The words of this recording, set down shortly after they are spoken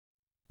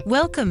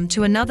Welcome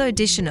to another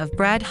edition of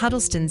Brad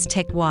Huddleston's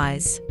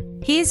Techwise.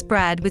 Here's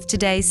Brad with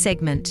today's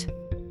segment.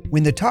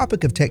 When the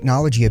topic of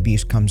technology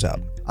abuse comes up,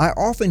 I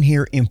often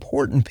hear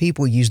important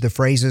people use the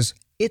phrases,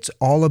 "It's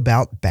all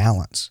about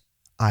balance."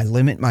 I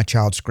limit my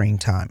child's screen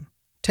time.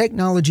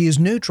 Technology is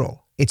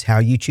neutral. It's how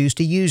you choose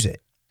to use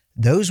it.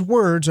 Those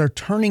words are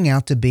turning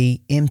out to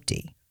be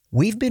empty.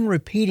 We've been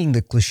repeating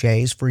the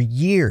cliches for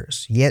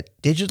years, yet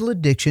digital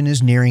addiction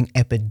is nearing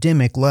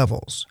epidemic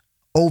levels.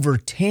 Over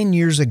 10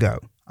 years ago,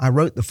 I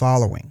wrote the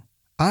following.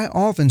 I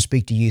often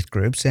speak to youth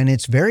groups, and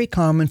it's very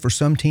common for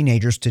some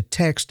teenagers to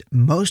text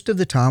most of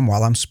the time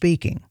while I'm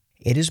speaking.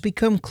 It has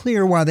become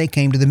clear why they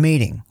came to the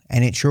meeting,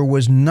 and it sure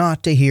was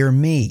not to hear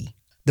me.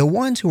 The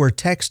ones who are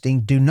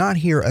texting do not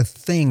hear a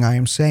thing I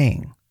am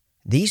saying.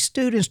 These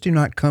students do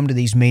not come to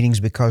these meetings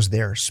because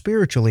they're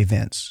spiritual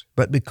events,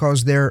 but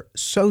because they're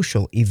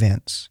social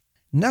events.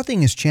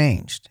 Nothing has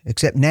changed,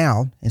 except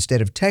now,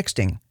 instead of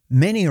texting,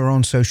 many are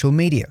on social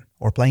media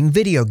or playing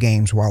video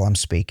games while I'm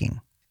speaking.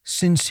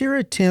 Sincere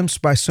attempts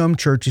by some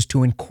churches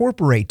to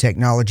incorporate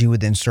technology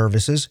within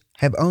services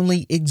have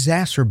only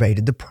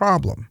exacerbated the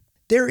problem.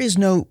 There is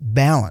no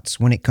balance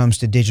when it comes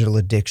to digital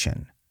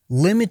addiction.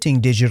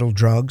 Limiting digital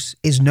drugs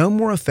is no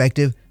more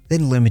effective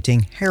than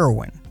limiting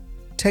heroin.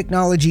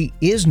 Technology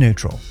is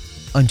neutral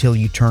until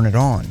you turn it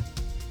on.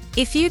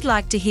 If you'd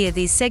like to hear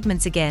these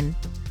segments again,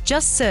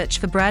 just search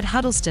for Brad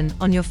Huddleston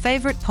on your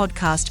favorite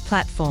podcast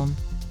platform.